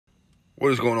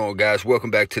What is going on, guys?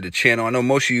 Welcome back to the channel. I know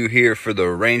most of you here for the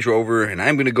Range Rover, and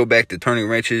I'm going to go back to turning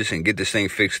wrenches and get this thing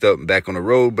fixed up and back on the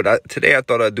road. But today I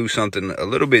thought I'd do something a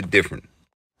little bit different.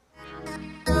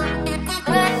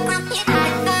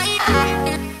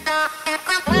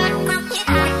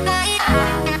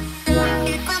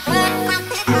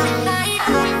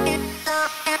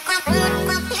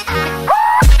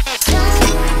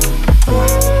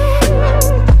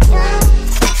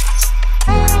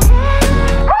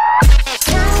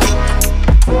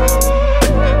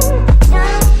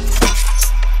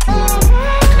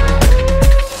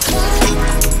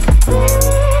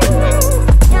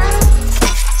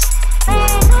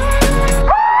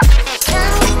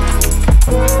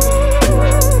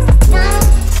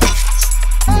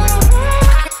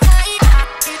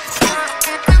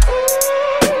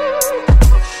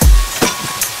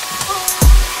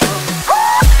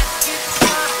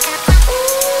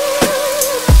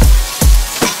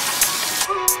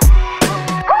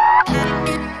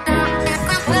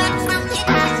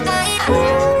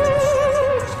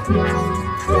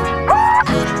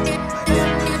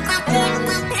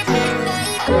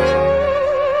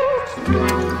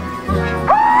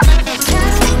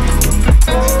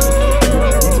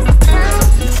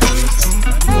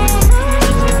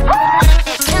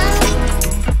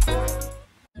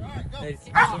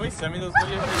 Somebody send me those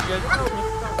videos that you guys took me.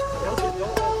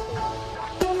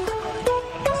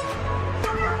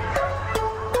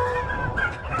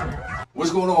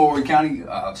 What's going on, Horry County?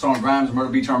 Sergeant Grimes,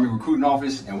 Myrtle Beach Army Recruiting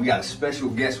Office, and we got a special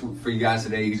guest for you guys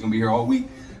today. He's gonna be here all week.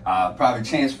 Private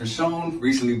Chance Fasone,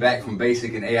 recently back from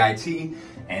basic and AIT,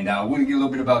 and I want to get a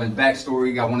little bit about his backstory.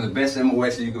 He got one of the best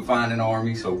MOS that you can find in the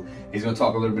Army, so he's gonna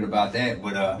talk a little bit about that.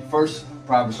 But first,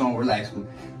 Private Fasone, relax.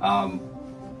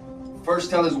 First,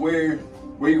 tell us where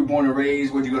you were born and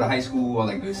raised, where'd you go to high school, all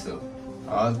that good stuff.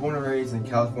 I was born and raised in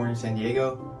California, San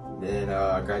Diego. Then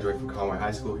I graduated from Conway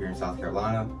High School here in South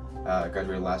Carolina. I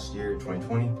graduated last year,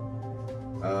 2020.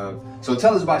 So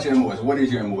tell us about your MOS. What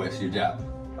is your MOS, your job?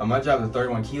 My job is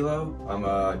 31 Kilo. I'm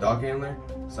a dog handler.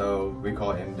 So we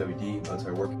call it MWD,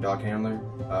 military working dog handler.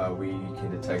 We can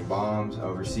detect bombs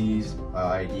overseas,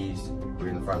 IEDs. We're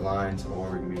in the front lines, or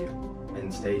we can be in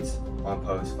the States on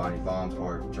post finding bombs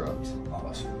or drugs.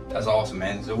 Awesome. That's awesome,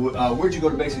 man. So where'd you go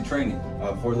to basic training?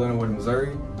 Fort Leonard Wood,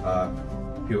 Missouri.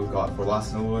 People call it Fort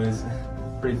Lawson Woods.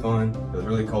 Pretty fun. It was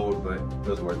really cold, but it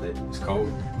was worth it. It's cold.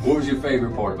 What was your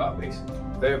favorite part about basic?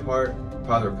 Favorite part,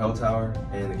 probably the rappel tower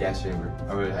and the gas chamber.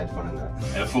 I really had fun in that.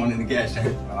 Had fun in the gas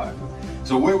chamber. All right.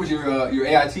 So where was your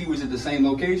AIT? Was it the same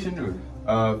location, or?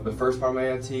 The first part of my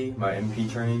AIT, my MP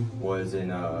training, was in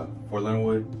Fort Leonard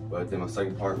Wood, but then my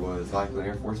second part was Lackland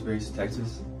Air Force Base,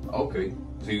 Texas. Okay.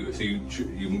 So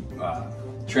you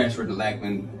transferred to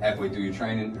Lackland halfway through your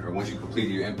training, or once you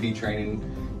completed your MP training,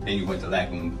 then you went to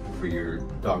Lackland for your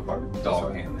dog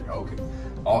handling. Okay.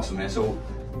 Awesome, man. So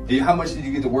how much did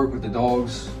you get to work with the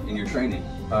dogs in your training?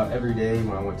 Every day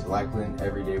when I went to Lackland,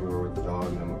 every day we were with the dog,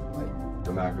 and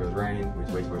no matter if it was raining, we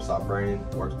just wait till it stopped raining,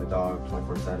 worked with the dog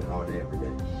 24/7 all day, every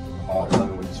day. Awesome.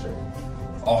 11 weeks straight.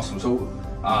 Awesome. So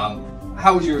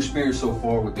how was your experience so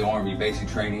far with the Army? Basic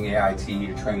training, AIT,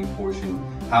 the training portion.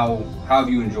 How have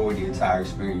you enjoyed the entire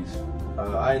experience?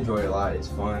 I enjoy it a lot. It's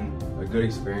fun, a good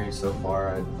experience so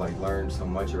far. I've learned so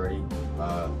much already.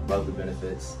 Love the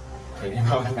benefits, taking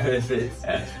about the benefits.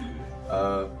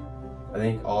 I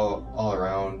think all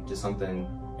around, just something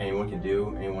anyone can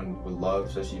do, anyone would love,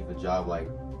 especially if a job like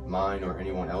mine or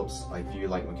anyone else, like if you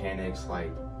like mechanics,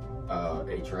 like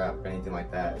HRAP, anything like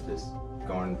that, just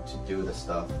going to do the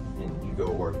stuff and you go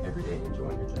to work every day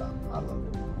enjoying your job. I love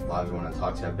it. A lot of everyone I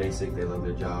talk to at basic, they love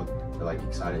their job. They're like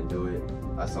excited to do it.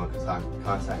 I still in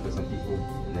contact with some people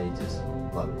and they just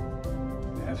love it.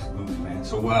 Absolutely, man.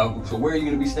 So where are you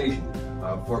going to be stationed?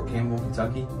 Fort Campbell,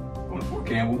 Kentucky. Going to Fort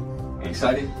Campbell.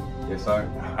 Excited? Yes, sir.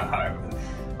 All right, man.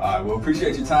 All right, well,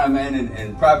 appreciate your time, man.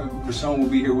 And Private Fasone will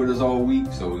be here with us all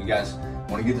week. So you guys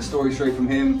want to get the story straight from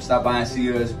him, stop by and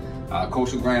see us.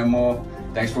 Coastal Grand Mall.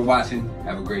 Thanks for watching.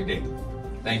 Have a great day.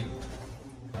 Thank you.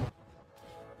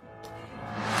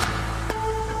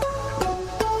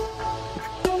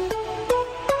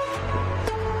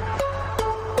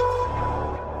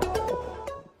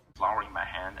 Flower in my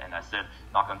hand, and I said,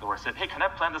 knock on the door, I said, hey, can I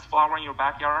plant this flower in your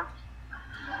backyard?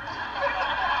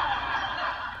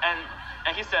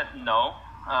 and he said no.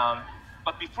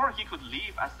 But before he could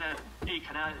leave, I said, hey,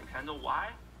 can I know why?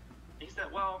 He said,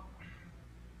 well,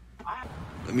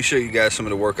 Let me show you guys some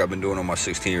of the work I've been doing on my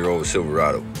 16-year-old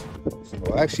Silverado.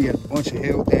 So I actually had a bunch of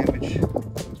hail damage.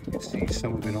 You can see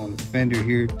some of it on the fender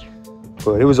here,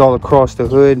 but it was all across the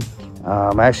hood.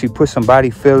 I actually put some body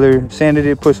filler, sanded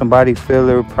it, put some body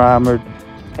filler, primer,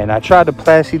 And I tried the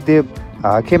Plasti Dip.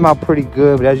 It came out pretty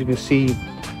good, but as you can see,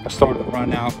 I started to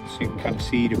run out, so you can kind of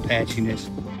see the patchiness.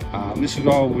 This is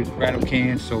all with rattle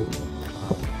cans, so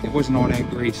it wasn't all that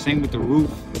great. Same with the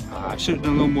roof. I should have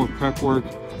done a little more prep work,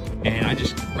 and I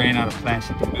just ran out of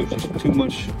plastic. It was just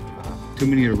too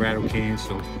many of the rattle cans.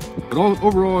 So, but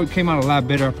overall, it came out a lot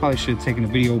better. I probably should have taken a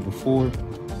video before,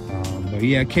 but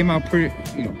yeah, it came out pretty,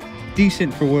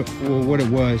 decent for what it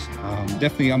was.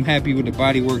 Definitely, I'm happy with the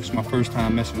body work. It's my first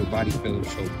time messing with body fillers,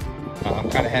 so I'm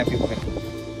kind of happy with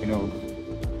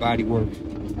it. Body work.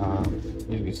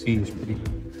 You can see it's pretty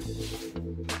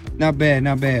not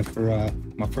bad for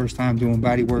my first time doing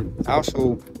body work. I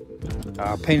also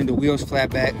painted the wheels flat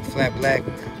black.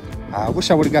 I wish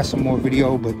I would have got some more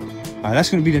video, but that's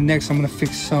gonna be the next. I'm gonna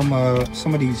fix some of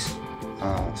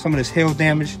this hail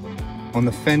damage on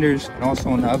the fenders and also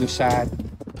on the other side.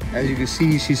 As you can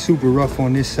see, she's super rough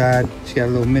on this side. She got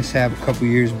a little mishap a couple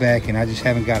years back, and I just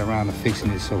haven't got around to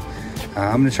fixing it. So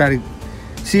I'm gonna try to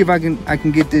see if I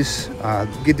can get this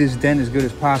dent as good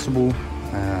as possible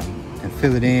and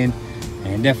fill it in.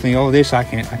 And definitely all this I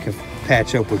can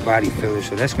patch up with body filler.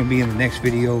 So that's gonna be in the next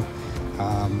video,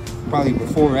 probably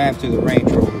before or after the Range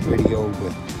Rover video.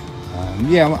 But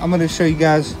yeah, I'm gonna show you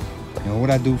guys what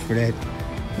I do for that.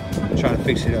 Try to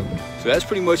fix it up. So that's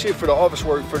pretty much it for the office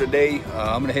work for today.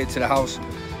 I'm gonna head to the house,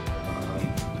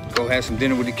 go have some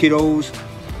dinner with the kiddos.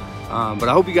 But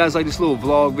I hope you guys like this little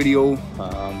vlog video.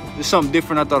 Just something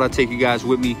different. I thought I'd take you guys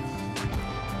with me.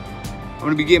 I'm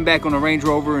gonna be getting back on the Range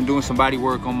Rover and doing some body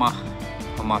work on my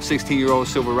 16-year-old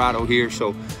Silverado here.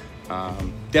 So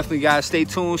definitely, guys, stay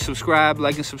tuned, subscribe,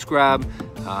 like and subscribe,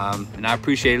 and I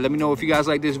appreciate it. Let me know if you guys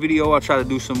like this video. I'll try to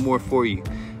do some more for you.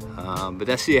 But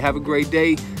that's it. Have a great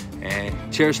day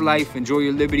and cherish life. Enjoy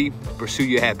your liberty. Pursue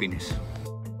your happiness.